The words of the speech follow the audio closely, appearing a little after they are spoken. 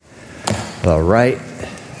The right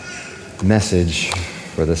message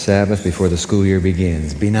for the Sabbath before the school year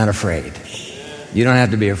begins. Be not afraid. You don't have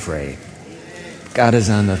to be afraid. God is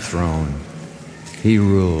on the throne. He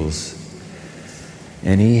rules.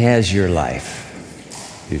 And He has your life.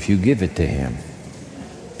 If you give it to Him,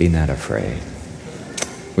 be not afraid.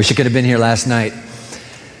 Wish you could have been here last night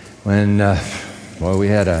when, we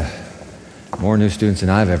had more new students than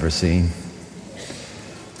I've ever seen.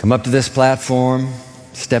 Come up to this platform,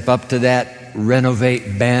 step up to that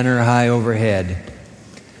Renovate banner high overhead,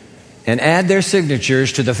 and add their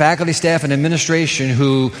signatures to the faculty, staff, and administration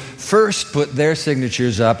who first put their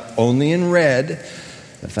signatures up only in red.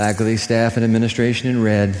 The faculty, staff, and administration in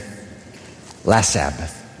red. Last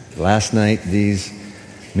Sabbath, last night, these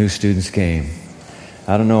new students came.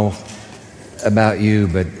 I don't know about you,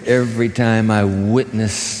 but every time I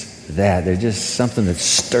witness that, there's just something that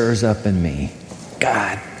stirs up in me.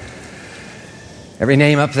 God. Every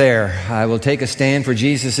name up there, I will take a stand for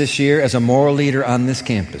Jesus this year as a moral leader on this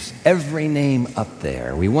campus. Every name up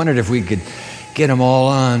there. We wondered if we could get them all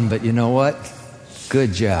on, but you know what?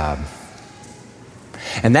 Good job.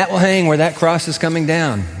 And that will hang where that cross is coming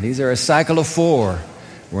down. These are a cycle of 4.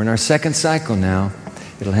 We're in our second cycle now.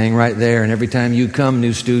 It'll hang right there, and every time you come,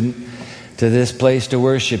 new student, to this place to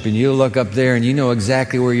worship, and you look up there and you know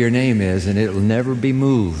exactly where your name is, and it will never be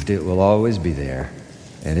moved. It will always be there,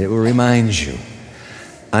 and it will remind you,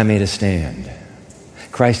 I made a stand.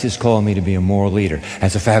 Christ has called me to be a moral leader,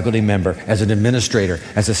 as a faculty member, as an administrator,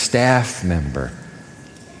 as a staff member.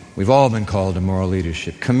 We've all been called to moral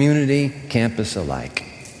leadership, community, campus alike.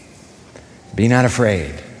 Be not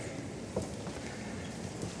afraid.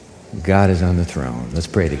 God is on the throne. Let's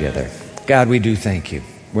pray together. God, we do thank you.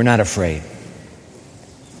 We're not afraid.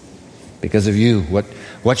 Because of you,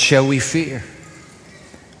 what shall we fear?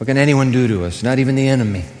 What can anyone do to us? Not even the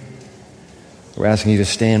enemy. We're asking you to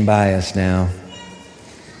stand by us now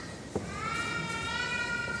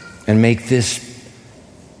and make this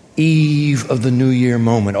eve of the new year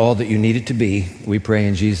moment all that you need it to be. We pray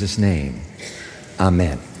in Jesus' name.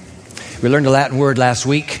 Amen. We learned a Latin word last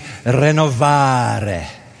week, renovare.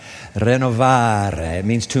 Renovare. It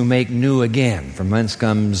means to make new again, from whence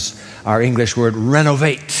comes our English word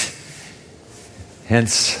renovate.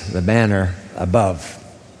 Hence the banner above.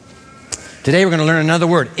 Today we're going to learn another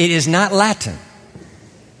word. It is not Latin.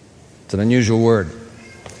 It's an unusual word.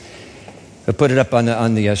 I'll put it up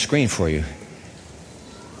on the screen for you.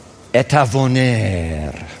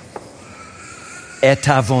 Etavoner.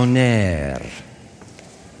 Etavoner.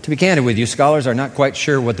 To be candid with you, scholars are not quite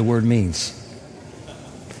sure what the word means.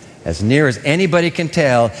 As near as anybody can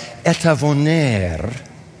tell, etavoner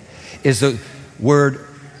is the word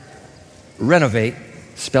renovate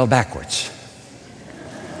spelled backwards.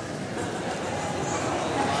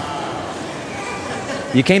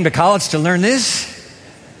 You came to college to learn this?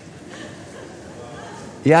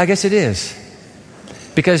 Yeah, I guess it is.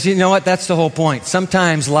 Because you know what? That's the whole point.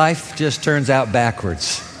 Sometimes life just turns out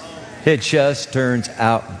backwards. It just turns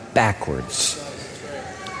out backwards.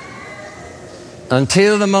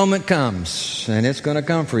 Until the moment comes, and it's going to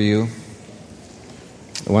come for you.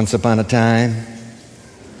 Once upon a time,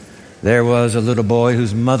 there was a little boy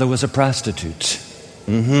whose mother was a prostitute.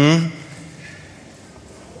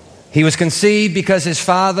 He was conceived because his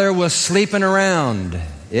father was sleeping around.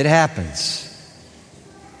 It happens.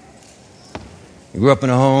 He grew up in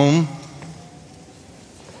a home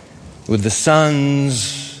with the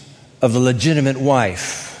sons of the legitimate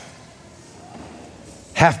wife,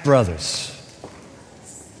 half-brothers.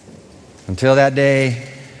 Until that day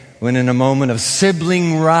when in a moment of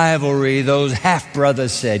sibling rivalry, those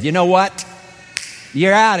half-brothers said, you know what?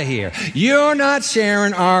 You're out of here. You're not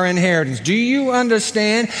sharing our inheritance. Do you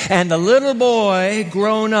understand? And the little boy,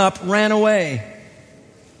 grown up, ran away.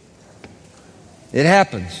 It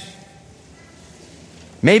happens.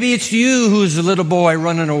 Maybe it's you who's the little boy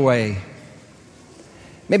running away.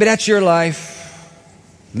 Maybe that's your life.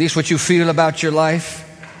 At least what you feel about your life.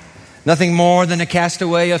 Nothing more than a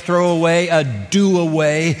castaway, a throwaway, a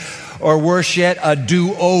do-away, or worse yet, a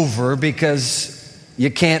do-over, because you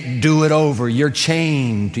can't do it over. You're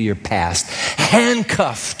chained to your past,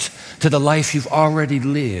 handcuffed to the life you've already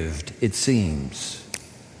lived, it seems.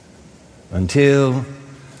 Until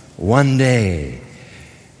one day,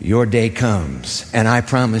 your day comes, and I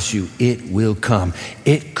promise you, it will come.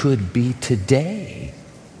 It could be today,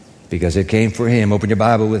 because it came for him. Open your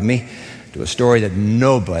Bible with me to a story that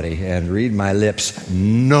nobody, and read my lips,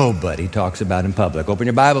 nobody talks about in public. Open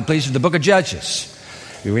your Bible, please, to the book of Judges.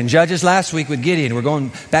 We were in Judges last week with Gideon. We're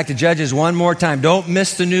going back to Judges one more time. Don't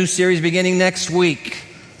miss the new series beginning next week.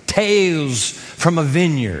 Tales from a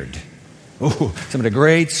Vineyard. Ooh, some of the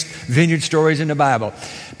great vineyard stories in the Bible.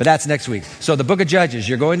 But that's next week. So the book of Judges,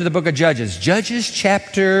 you're going to the book of Judges. Judges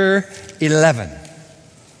chapter 11.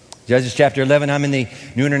 Judges chapter 11, I'm in the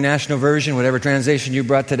New International Version, whatever translation you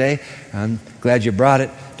brought today. I'm glad you brought it.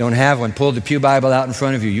 Don't have one, pull the Pew Bible out in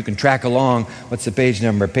front of you. You can track along. What's the page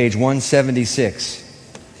number? Page 176.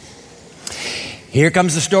 Here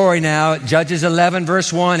comes the story now. Judges 11,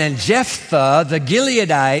 verse 1. And Jephthah the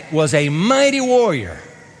Gileadite was a mighty warrior.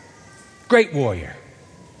 Great warrior.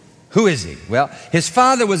 Who is he? Well, his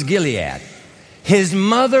father was Gilead. His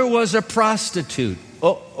mother was a prostitute.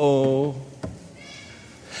 Uh-oh.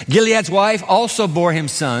 Gilead's wife also bore him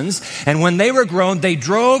sons, and when they were grown, they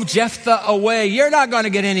drove Jephthah away. You're not going to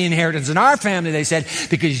get any inheritance in our family, they said,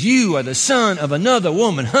 because you are the son of another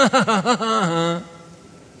woman.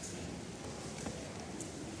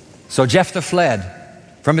 So Jephthah fled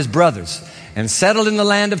from his brothers and settled in the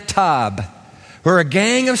land of Tob, where a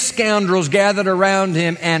gang of scoundrels gathered around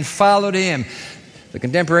him and followed him. The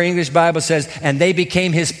Contemporary English Bible says, and they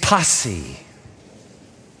became his posse.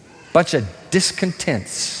 Bunch of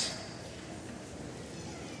discontents.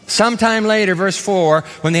 Sometime later, verse 4,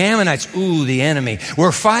 when the Ammonites, the enemy,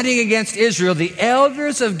 were fighting against Israel, the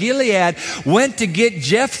elders of Gilead went to get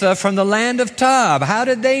Jephthah from the land of Tob. How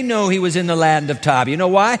did they know he was in the land of Tob? You know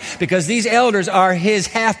why? Because these elders are his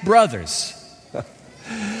half-brothers.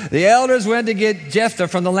 The elders went to get Jephthah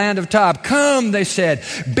from the land of Tob. Come, they said,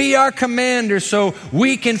 be our commander so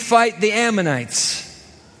we can fight the Ammonites.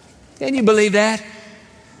 Can you believe that?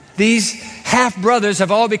 These half-brothers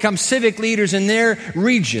have all become civic leaders in their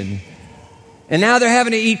region. And now they're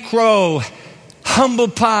having to eat crow, humble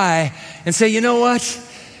pie, and say, you know what?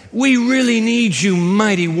 We really need you,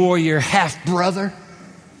 mighty warrior half-brother.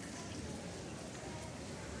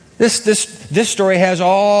 This story has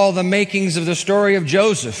all the makings of the story of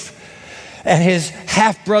Joseph and his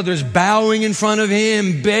half-brothers bowing in front of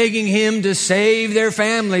him, begging him to save their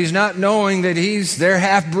families, not knowing that he's their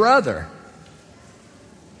half-brother.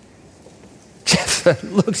 Jephthah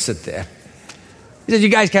looks at them. He says,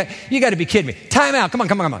 you got to be kidding me. Time out. Come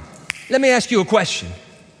on. Let me ask you a question.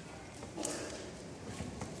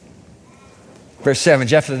 Verse 7,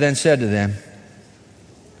 Jephthah then said to them,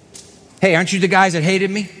 hey, aren't you the guys that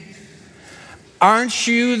hated me? Aren't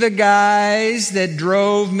you the guys that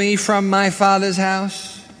drove me from my father's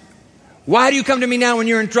house? Why do you come to me now when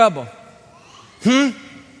you're in trouble?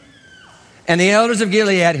 And the elders of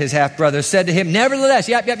Gilead, his half-brothers, said to him, nevertheless,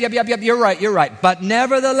 yep, you're right. But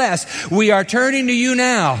nevertheless, we are turning to you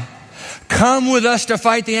now. Come with us to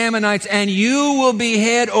fight the Ammonites, and you will be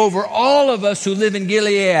head over all of us who live in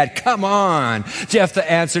Gilead. Come on. Jephthah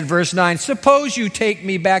answered, verse 9, suppose you take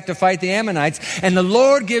me back to fight the Ammonites, and the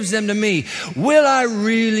Lord gives them to me. Will I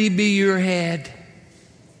really be your head?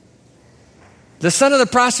 The son of the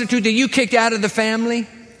prostitute that you kicked out of the family?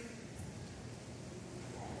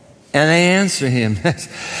 And they answer him.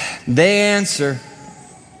 They answer,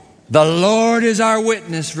 the Lord is our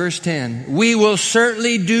witness, verse 10. We will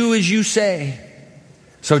certainly do as you say.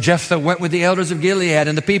 So Jephthah went with the elders of Gilead,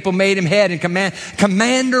 and the people made him head and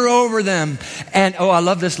commander over them. And, I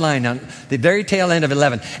love this line now, the very tail end of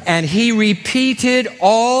 11. And he repeated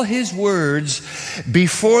all his words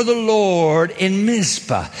before the Lord in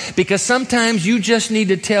Mizpah. Because sometimes you just need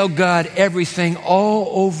to tell God everything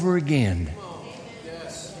all over again.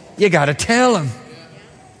 You got to tell him.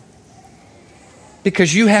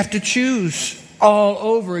 Because you have to choose all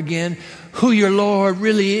over again who your Lord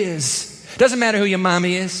really is. Doesn't matter who your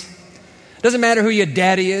mommy is. Doesn't matter who your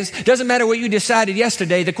daddy is. Doesn't matter what you decided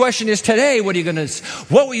yesterday. The question is today, what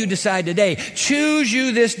will you decide today? Choose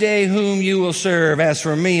you this day whom you will serve. As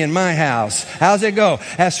for me and my house. How's it go?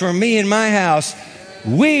 As for me and my house,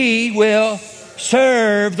 we will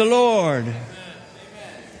serve the Lord.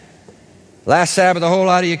 Last Sabbath, a whole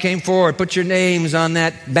lot of you came forward, put your names on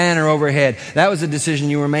that banner overhead. That was a decision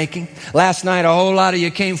you were making. Last night, a whole lot of you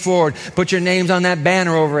came forward, put your names on that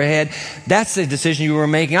banner overhead. That's the decision you were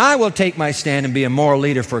making. I will take my stand and be a moral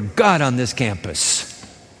leader for God on this campus.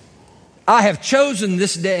 I have chosen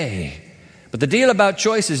this day. But the deal about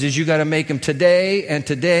choices is you got to make them today and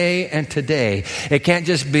today and today. It can't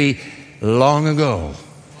just be long ago.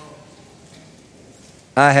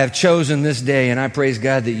 I have chosen this day, and I praise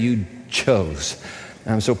God that you chose.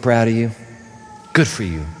 I'm so proud of you. Good for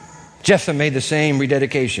you. Jephthah made the same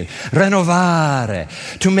rededication. Renovare,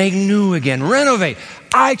 to make new again. Renovate.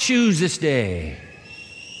 I choose this day.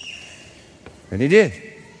 And he did.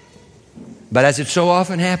 But as it so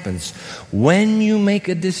often happens, when you make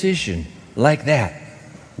a decision like that,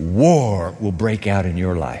 war will break out in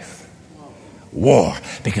your life. War.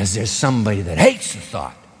 Because there's somebody that hates the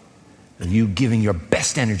thought You giving your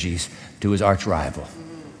best energies to his arch rival.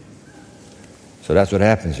 So that's what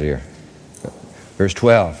happens here. Verse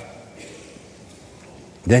 12.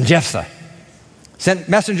 Then Jephthah sent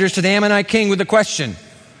messengers to the Ammonite king with the question,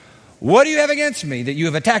 what do you have against me that you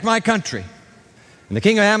have attacked my country? And the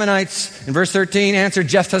king of Ammonites, in verse 13, answered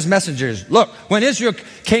Jephthah's messengers, look, when Israel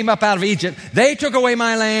came up out of Egypt, they took away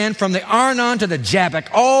my land from the Arnon to the Jabbok,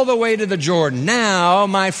 all the way to the Jordan. Now,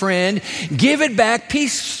 my friend, give it back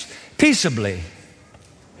peaceably.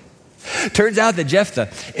 Turns out that Jephthah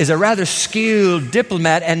is a rather skilled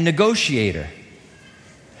diplomat and negotiator,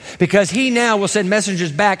 because he now will send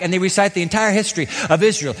messengers back and they recite the entire history of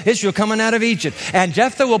Israel coming out of Egypt. And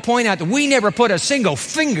Jephthah will point out that we never put a single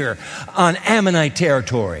finger on Ammonite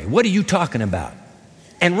territory. What are you talking about?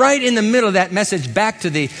 And right in the middle of that message back to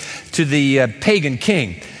the pagan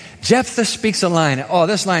king, Jephthah speaks a line. Oh,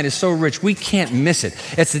 this line is so rich, we can't miss it.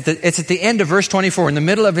 It's at the end of verse 24, in the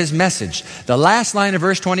middle of his message. The last line of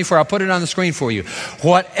verse 24, I'll put it on the screen for you.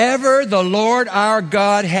 Whatever the Lord our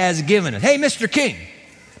God has given us. Hey, Mr. King,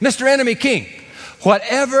 Mr. Enemy King,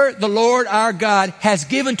 whatever the Lord our God has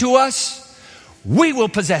given to us, we will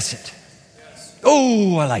possess it. Yes.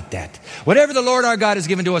 Oh, I like that. Whatever the Lord our God has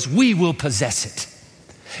given to us, we will possess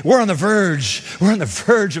it. We're on the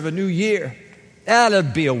verge of a new year. That'll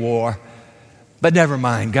be a war. But never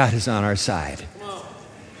mind, God is on our side.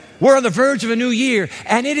 We're on the verge of a new year,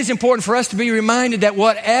 and it is important for us to be reminded that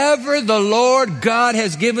whatever the Lord God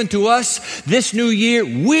has given to us this new year,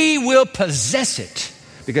 we will possess it.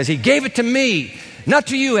 Because he gave it to me, not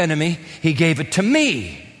to you, enemy. He gave it to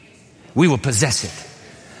me. We will possess it.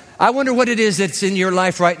 I wonder what it is that's in your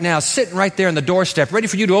life right now, sitting right there on the doorstep, ready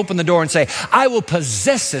for you to open the door and say, I will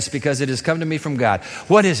possess this because it has come to me from God.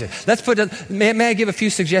 What is it? May I give a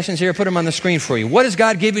few suggestions here? Put them on the screen for you. What has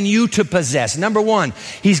God given you to possess? Number one,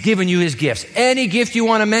 he's given you his gifts. Any gift you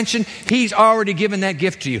want to mention, he's already given that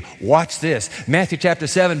gift to you. Watch this. Matthew chapter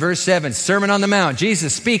 7, verse 7, Sermon on the Mount.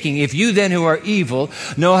 Jesus speaking, if you then who are evil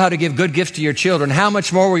know how to give good gifts to your children, how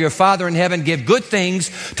much more will your Father in heaven give good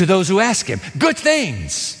things to those who ask him? Good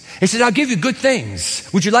things. He says, I'll give you good things.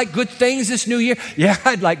 Would you like good things this new year? Yeah,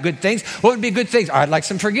 I'd like good things. What would be good things? I'd like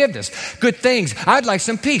some forgiveness. Good things. I'd like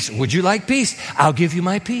some peace. Would you like peace? I'll give you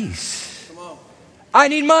my peace. Come on. I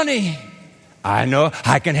need money. I know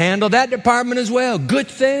I can handle that department as well. Good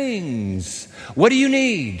things. What do you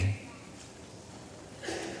need?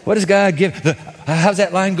 What does God give? How's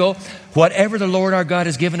that line go? Whatever the Lord our God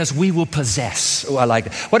has given us, we will possess. Oh, I like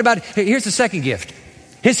that. What about, here's the second gift.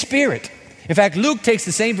 His Spirit. In fact, Luke takes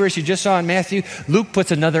the same verse you just saw in Matthew. Luke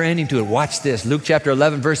puts another ending to it. Watch this. Luke chapter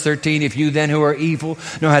 11, verse 13. If you then who are evil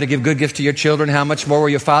know how to give good gifts to your children, how much more will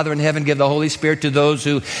your Father in heaven give the Holy Spirit to those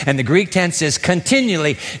who, and the Greek tense is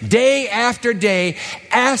continually, day after day,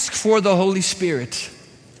 ask for the Holy Spirit.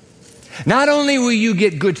 Not only will you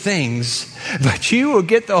get good things, but you will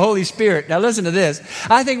get the Holy Spirit. Now listen to this.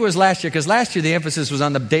 I think it was last year, because last year the emphasis was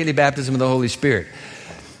on the daily baptism of the Holy Spirit.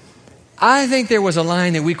 I think there was a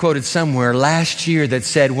line that we quoted somewhere last year that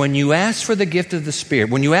said, when you ask for the gift of the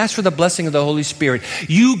Spirit, when you ask for the blessing of the Holy Spirit,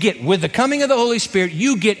 you get, with the coming of the Holy Spirit,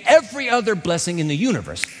 you get every other blessing in the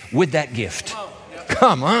universe with that gift.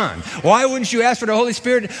 Come on. Why wouldn't you ask for the Holy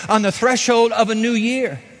Spirit on the threshold of a new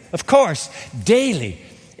year? Of course, daily.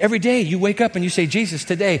 Every day you wake up and you say, Jesus,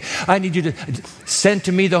 today I need you to send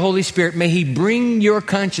to me the Holy Spirit. May he bring your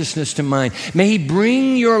consciousness to mine. May he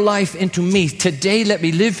bring your life into me. Today let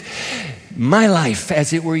me live my life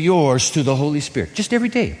as it were yours through the Holy Spirit. Just every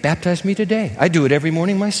day. Baptize me today. I do it every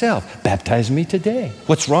morning myself. Baptize me today.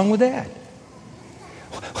 What's wrong with that?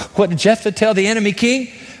 What did Jephthah tell the enemy king?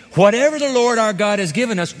 Whatever the Lord our God has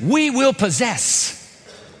given us, we will possess.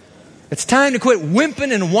 It's time to quit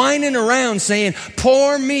wimping and whining around saying,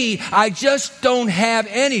 poor me, I just don't have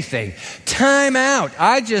anything. Time out.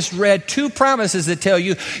 I just read 2 promises that tell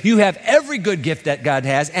you you have every good gift that God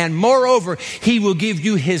has, and moreover, he will give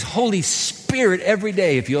you his Holy Spirit every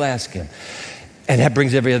day if you'll ask him. And that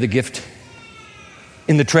brings every other gift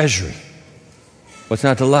in the treasury. What's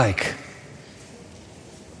not to like?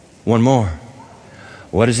 One more.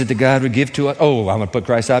 What is it that God would give to us? Oh, I'm going to put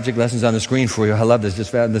Christ Object Lessons on the screen for you. I love this.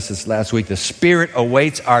 Just found this last week. The Spirit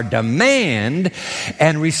awaits our demand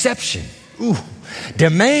and reception. Ooh,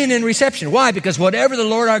 demand and reception. Why? Because whatever the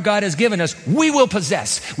Lord our God has given us, we will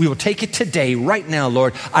possess. We will take it today, right now,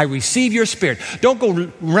 Lord. I receive your Spirit. Don't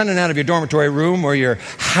go running out of your dormitory room or your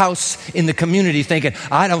house in the community thinking,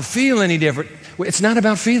 I don't feel any different. It's not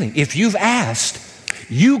about feeling. If you've asked,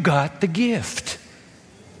 you got the gift.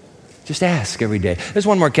 Just ask every day. There's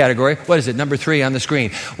one more category. What is it? Number 3 on the screen.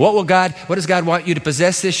 What does God want you to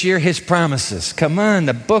possess this year? His promises. Come on,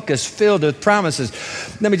 the book is filled with promises.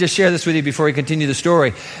 Let me just share this with you before we continue the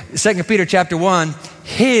story. 2 Peter chapter 1,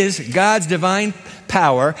 God's divine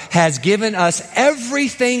power has given us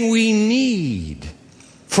everything we need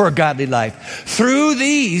for a godly life. Through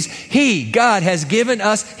these, God, has given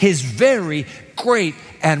us His very great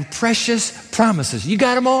and precious promises. You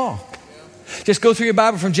got them all. Just go through your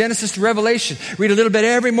Bible from Genesis to Revelation. Read a little bit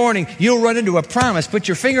every morning. You'll run into a promise. Put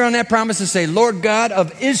your finger on that promise and say, Lord God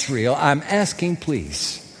of Israel, I'm asking,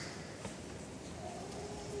 please.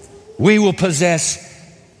 We will possess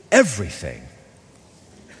everything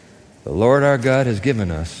the Lord our God has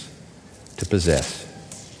given us to possess.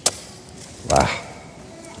 Wow.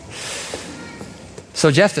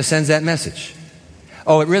 So Jephthah sends that message.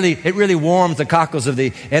 Oh, it really warms the cockles of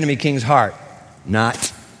the enemy king's heart.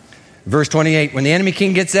 Not. Verse 28, when the enemy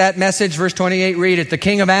king gets that message, verse 28, read it. The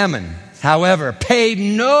king of Ammon, however, paid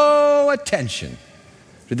no attention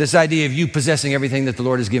to this idea of you possessing everything that the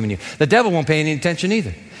Lord has given you. The devil won't pay any attention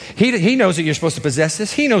either. He knows that you're supposed to possess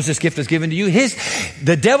this. He knows this gift is given to you.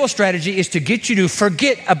 The devil's strategy is to get you to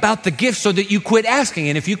forget about the gift so that you quit asking.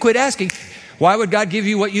 And if you quit asking, why would God give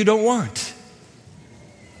you what you don't want?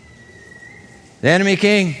 The enemy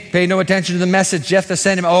king paid no attention to the message Jephthah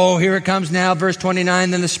sent him. Oh, here it comes now, verse 29.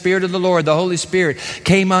 Then the Spirit of the Lord, the Holy Spirit,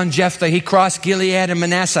 came on Jephthah. He crossed Gilead and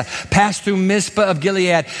Manasseh, passed through Mizpah of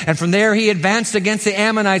Gilead, and from there he advanced against the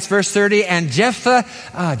Ammonites, verse 30. And Jephthah,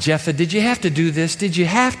 did you have to do this? Did you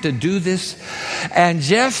have to do this? And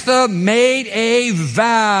Jephthah made a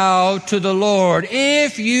vow to the Lord.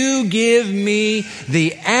 If you give me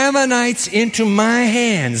the Ammonites into my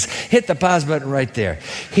hands. Hit the pause button right there.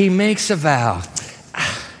 He makes a vow.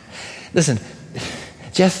 Listen,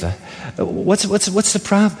 Jephthah, what's the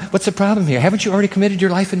problem? What's the problem here? Haven't you already committed your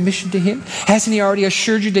life and mission to Him? Hasn't He already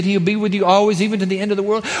assured you that He'll be with you always, even to the end of the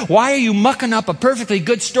world? Why are you mucking up a perfectly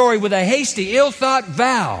good story with a hasty, ill-thought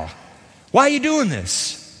vow? Why are you doing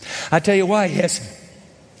this? I tell you why. Yes.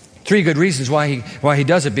 3 good reasons why he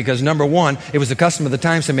does it. Because number 1, it was the custom of the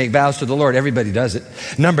times to make vows to the Lord. Everybody does it.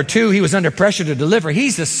 Number 2, he was under pressure to deliver.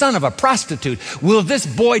 He's the son of a prostitute. Will this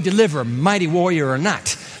boy deliver, mighty warrior or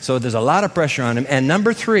not? So there's a lot of pressure on him. And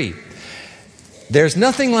number 3, there's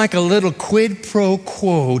nothing like a little quid pro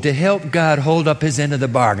quo to help God hold up His end of the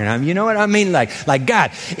bargain. I mean, you know what I mean? Like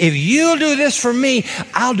God, if you'll do this for me,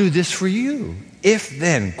 I'll do this for you. If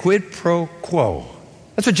then, quid pro quo.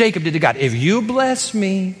 That's what Jacob did to God. If you bless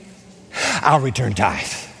me, I'll return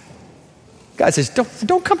tithe. God says,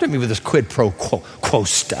 don't come to me with this quid pro quo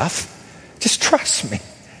stuff. Just trust me.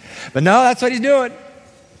 But no, that's what he's doing.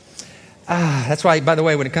 That's why, by the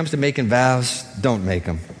way, when it comes to making vows, don't make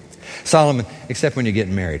them. Solomon, except when you're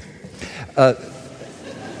getting married.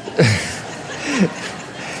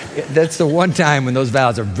 That's the one time when those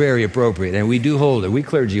vows are very appropriate, and we do hold it. We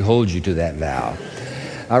clergy hold you to that vow.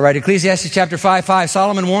 All right, Ecclesiastes chapter 5:5.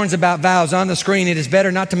 Solomon warns about vows on the screen. It is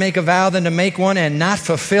better not to make a vow than to make one and not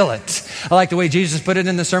fulfill it. I like the way Jesus put it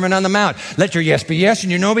in the Sermon on the Mount. Let your yes be yes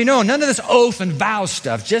and your no be no. None of this oath and vow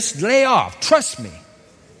stuff. Just lay off. Trust me.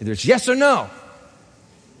 Either it's yes or no.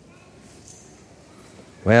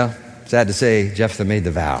 Well, sad to say, Jephthah made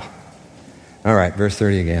the vow. All right, verse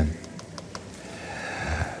 30 again.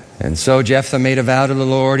 And so Jephthah made a vow to the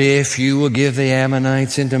Lord, if you will give the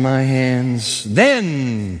Ammonites into my hands,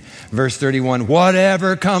 then, verse 31,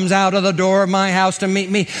 whatever comes out of the door of my house to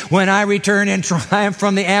meet me when I return in triumph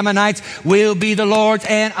from the Ammonites will be the Lord's,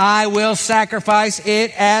 and I will sacrifice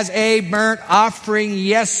it as a burnt offering.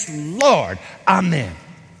 Yes, Lord. Amen.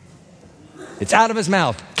 It's out of his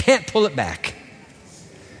mouth. Can't pull it back.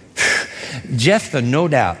 Jephthah, no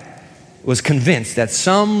doubt, was convinced that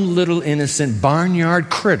some little innocent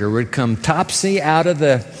barnyard critter would come topsy out of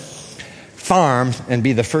the farm and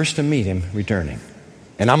be the first to meet him returning.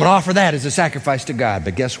 And I'm going to offer that as a sacrifice to God.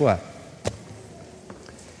 But guess what?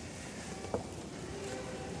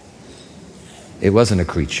 It wasn't a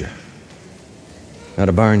creature, not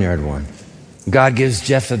a barnyard one. God gives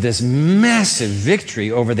Jephthah this massive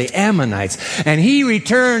victory over the Ammonites, and he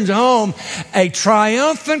returns home a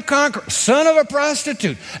triumphant conqueror, son of a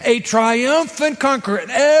prostitute, a triumphant conqueror,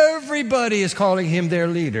 and everybody is calling him their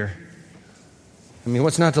leader. I mean,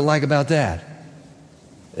 what's not to like about that?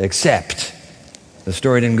 Except the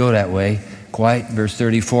story didn't go that way quite. Verse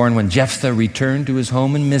 34, and when Jephthah returned to his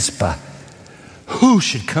home in Mizpah, who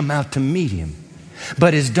should come out to meet him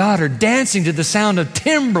but his daughter dancing to the sound of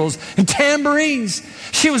timbrels and tambourines?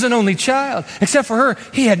 She was an only child. Except for her,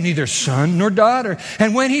 he had neither son nor daughter.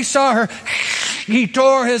 And when he saw her, he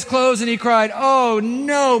tore his clothes and he cried, oh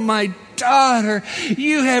no, my daughter,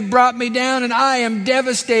 you have brought me down and I am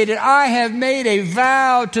devastated. I have made a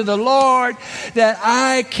vow to the Lord that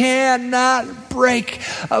I cannot break.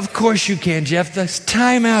 Of course you can, Jephthah.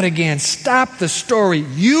 Time out again. Stop the story.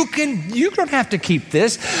 You don't have to keep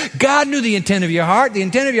this. God knew the intent of your heart. The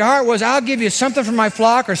intent of your heart was, I'll give you something from my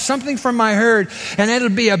flock or something from my herd, and that'll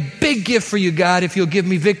be a big gift for you, God, if you'll give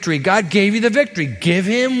me victory. God gave you the victory. Give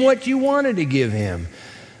him what you wanted to give him.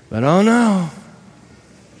 But oh no.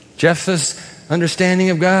 Jephthah's understanding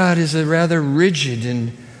of God is a rather rigid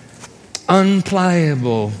and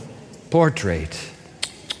unpliable portrait.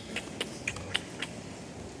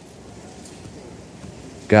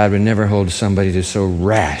 God would never hold somebody to so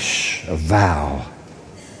rash a vow.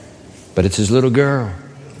 But it's his little girl.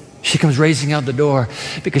 She comes racing out the door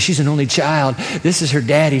because she's an only child. This is her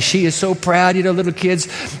daddy. She is so proud. You know, little kids,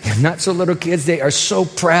 not so little kids, they are so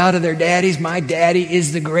proud of their daddies. My daddy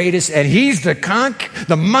is the greatest, and he's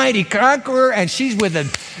the mighty conqueror. And she's with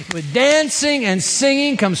dancing and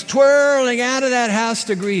singing, comes twirling out of that house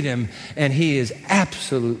to greet him. And he is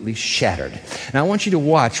absolutely shattered. Now, I want you to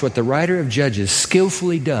watch what the writer of Judges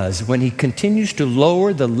skillfully does when he continues to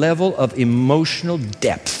lower the level of emotional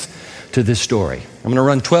depth to this story. I'm going to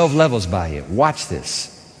run 12 levels by you. Watch this.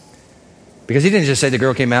 Because he didn't just say the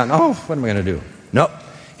girl came out and, oh, what am I going to do? No.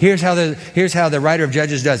 Here's how the writer of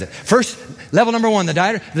Judges does it. First, level number 1,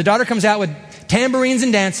 the daughter comes out with tambourines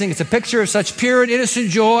and dancing. It's a picture of such pure and innocent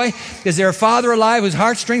joy. Is there a father alive whose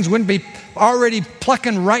heartstrings wouldn't be already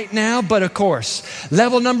plucking right now? But of course.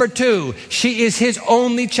 Level number 2, she is his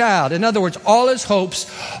only child. In other words, all his hopes,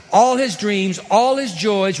 all his dreams, all his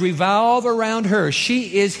joys revolve around her.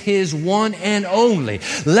 She is his one and only.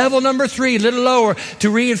 Level number 3, a little lower, to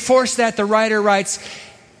reinforce that, the writer writes,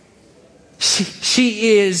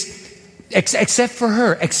 she is, except for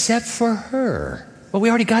her. Well, we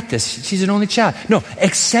already got this. She's an only child. No,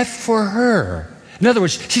 except for her. In other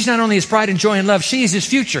words, she's not only his pride and joy and love, she is his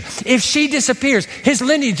future. If she disappears, his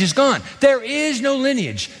lineage is gone. There is no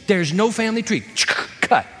lineage. There's no family tree.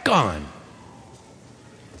 Cut, gone.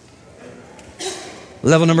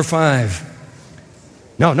 Level number 5.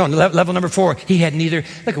 Level number 4. He had neither,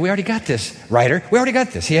 look, we already got this, writer. We already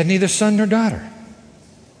got this. He had neither son nor daughter.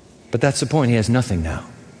 But that's the point. He has nothing now.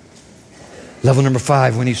 Level number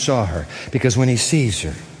 5, when he saw her. Because when he sees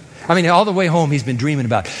her, I mean, all the way home, he's been dreaming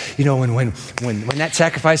about, you know, when that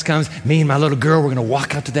sacrifice comes, me and my little girl, we're going to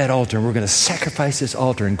walk out to that altar and we're going to sacrifice this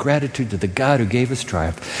altar in gratitude to the God who gave us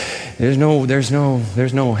triumph. There's no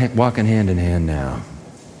walking hand in hand now.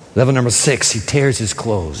 Level number 6, he tears his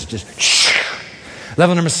clothes.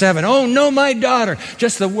 Level number 7, oh no, my daughter.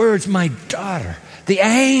 Just the words, my daughter. The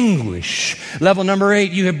anguish. Level number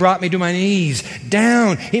 8, you have brought me to my knees.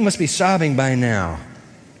 Down. He must be sobbing by now.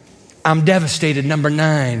 I'm devastated. Number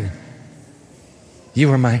 9,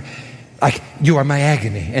 you are my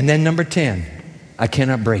agony. And then number 10, I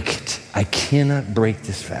cannot break it. I cannot break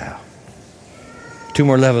this vow. 2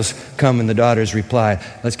 more levels come in the daughter's reply.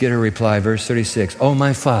 Let's get her reply. Verse 36. Oh,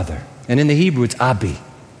 my father. And in the Hebrew, it's Abi.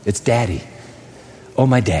 It's daddy. Oh,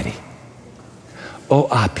 my daddy. Oh,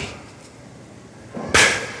 Abi.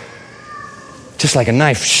 Just like a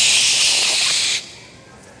knife.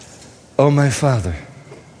 Oh, my father.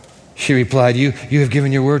 She replied, you have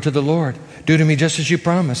given your word to the Lord. Do to me just as you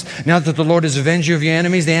promised. Now that the Lord has avenged you of your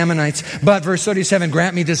enemies, the Ammonites. But, verse 37,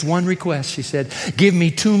 grant me this one request, she said. Give me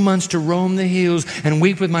 2 months to roam the hills and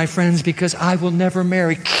weep with my friends because I will never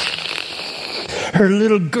marry. Her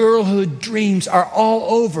little girlhood dreams are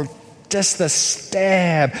all over. Just the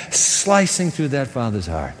stab slicing through that father's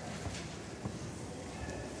heart.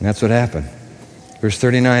 And that's what happened. Verse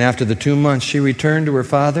 39, after the 2 months, she returned to her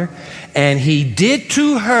father, and he did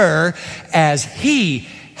to her as he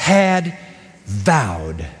had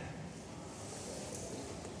vowed.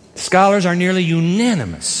 Scholars are nearly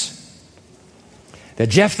unanimous that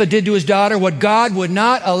Jephthah did to his daughter what God would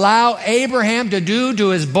not allow Abraham to do to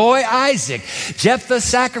his boy Isaac. Jephthah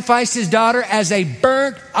sacrificed his daughter as a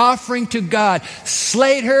burnt offering to God,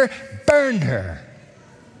 slayed her, burned her.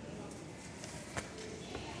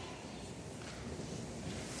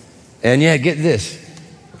 And yet, get this.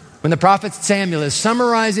 When the prophet Samuel is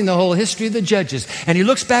summarizing the whole history of the judges, and he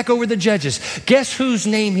looks back over the judges, guess whose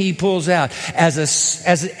name he pulls out as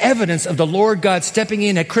evidence of the Lord God stepping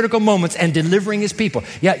in at critical moments and delivering his people?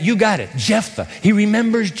 Yeah, you got it. Jephthah. He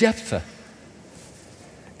remembers Jephthah.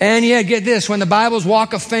 And yeah, get this. When the Bible's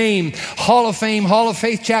Walk of Fame, Hall of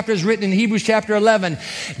Faith chapter is written in Hebrews chapter 11,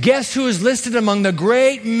 guess who is listed among the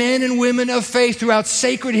great men and women of faith throughout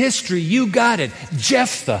sacred history? You got it.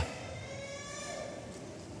 Jephthah.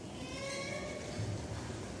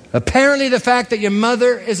 Apparently the fact that your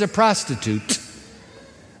mother is a prostitute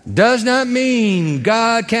does not mean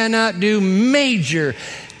God cannot do major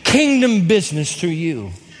kingdom business through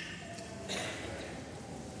you.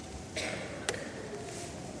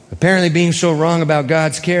 Apparently being so wrong about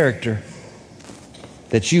God's character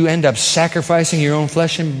that you end up sacrificing your own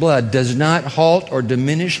flesh and blood does not halt or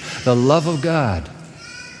diminish the love of God,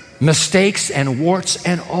 mistakes and warts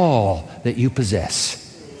and all that you possess.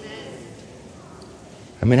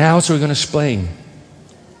 I mean, how else are we going to explain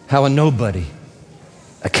how a nobody,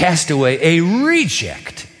 a castaway, a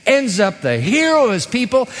reject, ends up the hero of his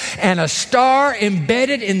people and a star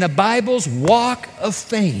embedded in the Bible's walk of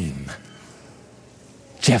fame?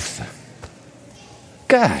 Jephthah.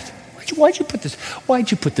 God, why'd you put this?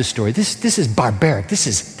 Why'd you put this story? This is barbaric. This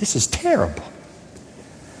is terrible.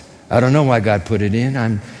 I don't know why God put it in.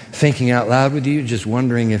 I'm thinking out loud with you, just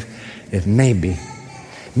wondering if maybe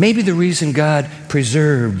the reason God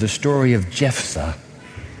preserved the story of Jephthah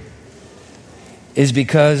is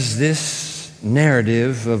because this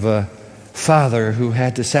narrative of a father who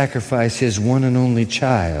had to sacrifice his one and only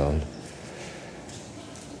child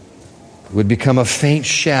would become a faint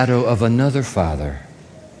shadow of another father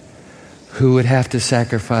who would have to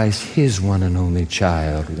sacrifice his one and only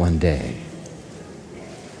child one day.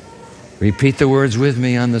 Repeat the words with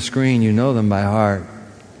me on the screen. You know them by heart.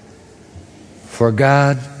 For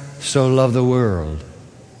God so loved the world.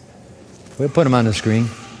 We'll put them on the screen.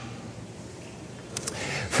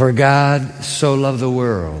 For God so loved the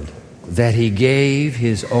world that he gave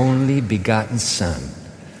his only begotten Son,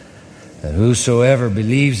 that whosoever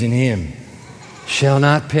believes in him shall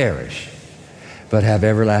not perish, but have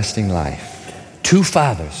everlasting life. Two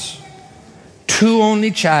fathers, two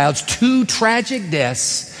only childs, two tragic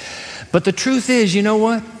deaths. But the truth is, you know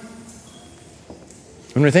what?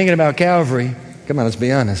 When we're thinking about Calvary, come on, let's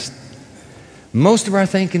be honest. Most of our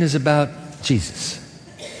thinking is about Jesus.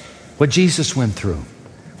 What Jesus went through.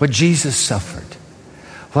 What Jesus suffered.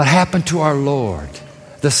 What happened to our Lord.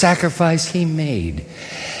 The sacrifice he made.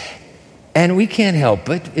 And we can't help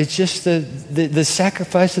it. It's just the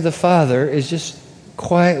sacrifice of the Father is just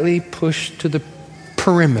quietly pushed to the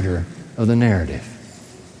perimeter of the narrative.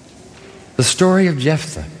 The story of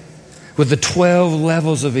Jephthah, with the 12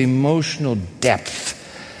 levels of emotional depth,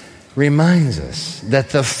 reminds us that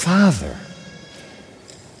the Father,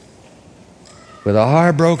 with a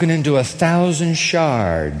heart broken into 1,000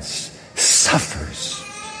 shards, suffers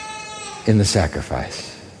in the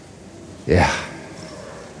sacrifice. Yeah.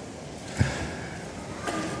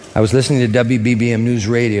 I was listening to WBBM News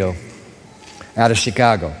Radio out of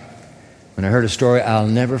Chicago when I heard a story I'll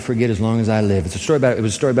never forget as long as I live. It was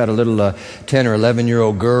a story about a little 10 or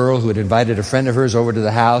 11-year-old girl who had invited a friend of hers over to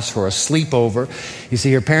the house for a sleepover. You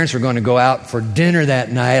see, her parents were going to go out for dinner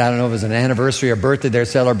that night. I don't know if it was an anniversary or birthday they're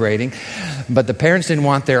celebrating. But the parents didn't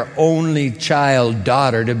want their only child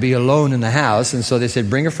daughter to be alone in the house. And so they said,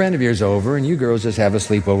 bring a friend of yours over and you girls just have a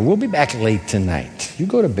sleepover. We'll be back late tonight. You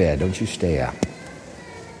go to bed. Don't you stay up.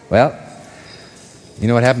 Well, you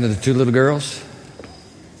know what happened to the two little girls?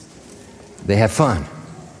 They had fun.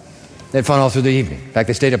 They had fun all through the evening. In fact,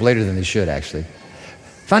 they stayed up later than they should, actually.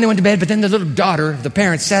 Finally went to bed, but then the little daughter, the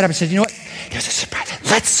parents, sat up and said, you know what? Here's a surprise.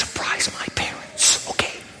 Let's surprise my parents.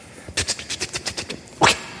 Okay.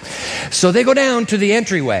 So they go down to the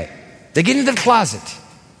entryway. They get into the closet.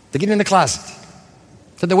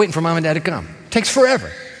 So they're waiting for mom and dad to come. Takes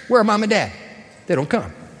forever. Where are mom and dad? They don't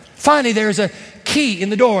come. Finally, there's a key in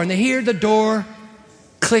the door, and they hear the door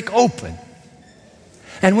click open.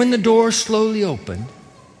 And when the door slowly opened,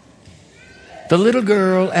 the little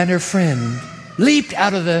girl and her friend leaped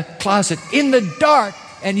out of the closet in the dark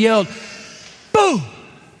and yelled, "Boo!"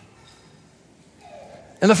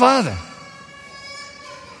 And the father,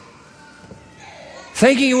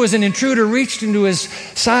 thinking it was an intruder, reached into his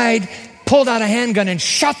side, pulled out a handgun, and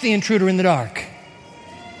shot the intruder in the dark.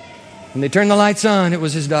 When they turned the lights on, it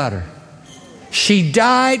was his daughter. She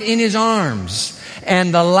died in his arms,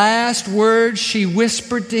 and the last words she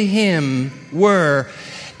whispered to him were,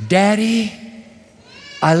 "Daddy,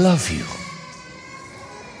 I love you."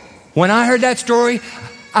 When I heard that story,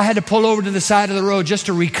 I had to pull over to the side of the road just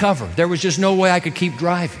to recover. There was just no way I could keep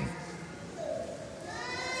driving.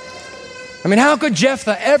 I mean, how could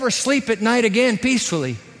Jephthah ever sleep at night again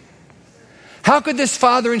peacefully? How could this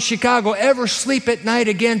father in Chicago ever sleep at night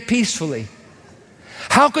again peacefully?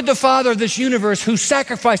 How could the father of this universe, who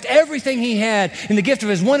sacrificed everything he had in the gift of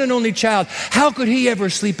his one and only child, how could he ever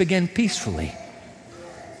sleep again peacefully?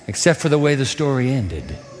 Except for the way the story ended.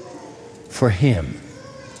 For him.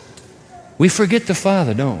 We forget the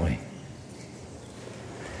father, don't we?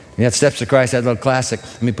 You have Steps to Christ, that little classic.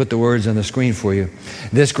 Let me put the words on the screen for you.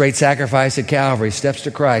 This great sacrifice at Calvary, Steps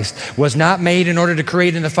to Christ, was not made in order to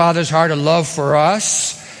create in the Father's heart a love for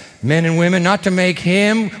us, men and women, not to make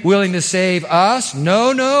Him willing to save us.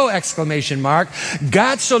 No, no, exclamation mark.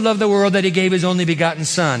 God so loved the world that He gave His only begotten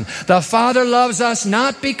Son. The Father loves us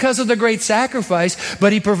not because of the great sacrifice,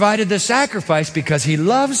 but He provided the sacrifice because He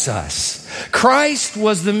loves us. Christ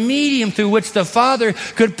was the medium through which the Father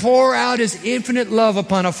could pour out His infinite love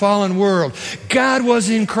upon a fallen world. God was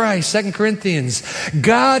in Christ. 2 Corinthians.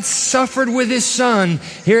 God suffered with His Son.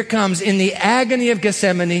 Here it comes. In the agony of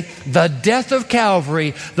Gethsemane, the death of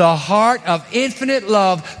Calvary, the heart of infinite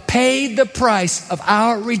love paid the price of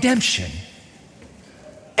our redemption.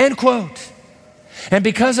 End quote. And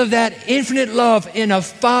because of that infinite love in a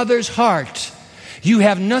Father's heart, you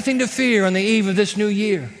have nothing to fear on the eve of this new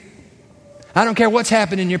year. I don't care what's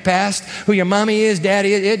happened in your past, who your mommy is,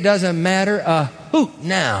 daddy is, it doesn't matter a hoot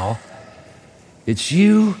now. It's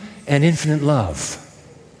you and infinite love.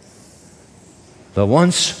 The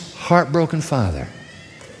once heartbroken Father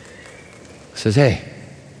says, hey,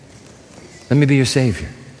 let me be your Savior.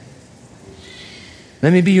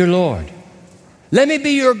 Let me be your Lord. Let me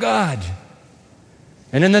be your God.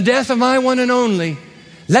 And in the death of my one and only,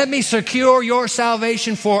 let me secure your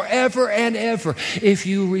salvation forever and ever. If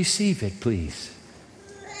you receive it, please.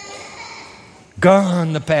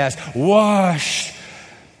 Gone the past. Washed.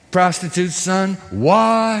 Prostitute's son,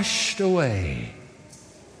 washed away.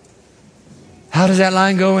 How does that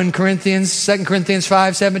line go in Corinthians? 2 Corinthians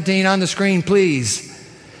 5:17 on the screen, please.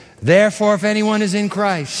 Therefore, if anyone is in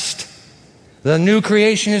Christ, the new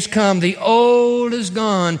creation has come. The old is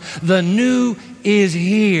gone. The new is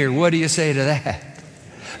here. What do you say to that?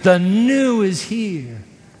 The new is here.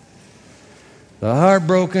 The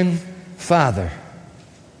heartbroken Father,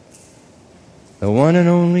 the one and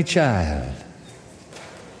only child,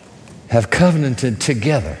 have covenanted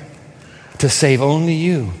together to save only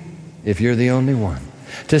you if you're the only one.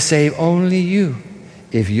 To save only you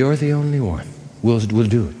if you're the only one. We'll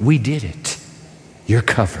do it. We did it. You're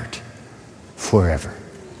covered forever.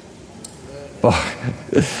 Oh,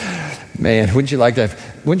 man, wouldn't you like to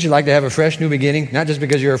have a fresh new beginning? Not just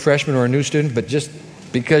because you're a freshman or a new student, but just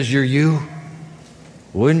because you're you.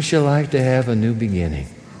 Wouldn't you like to have a new beginning?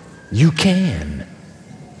 You can.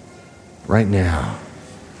 Right now.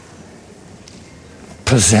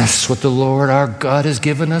 Possess what the Lord our God has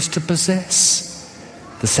given us to possess.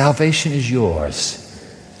 The salvation is yours.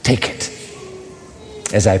 Take it.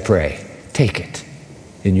 As I pray, take it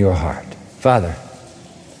in your heart. Father,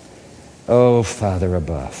 oh Father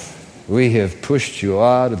above, we have pushed you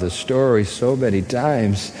out of the story so many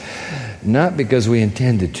times, not because we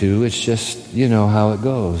intended to, it's just, you know how it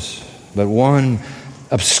goes. But one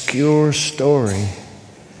obscure story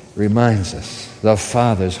reminds us the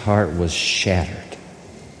Father's heart was shattered.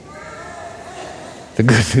 The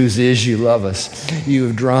good news is you love us. You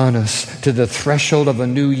have drawn us to the threshold of a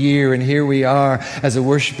new year, and here we are as a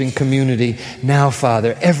worshiping community. Now,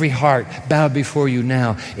 Father, every heart bowed before you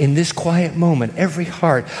now. In this quiet moment, every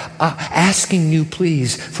heart asking you,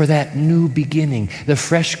 please, for that new beginning, the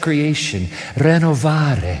fresh creation,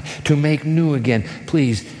 renovare, to make new again.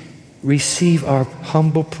 Please, receive our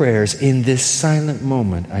humble prayers in this silent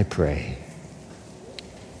moment, I pray.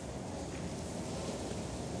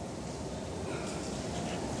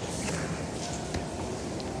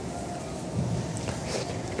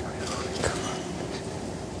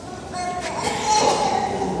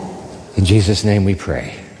 In Jesus' name we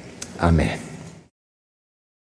pray. Amen.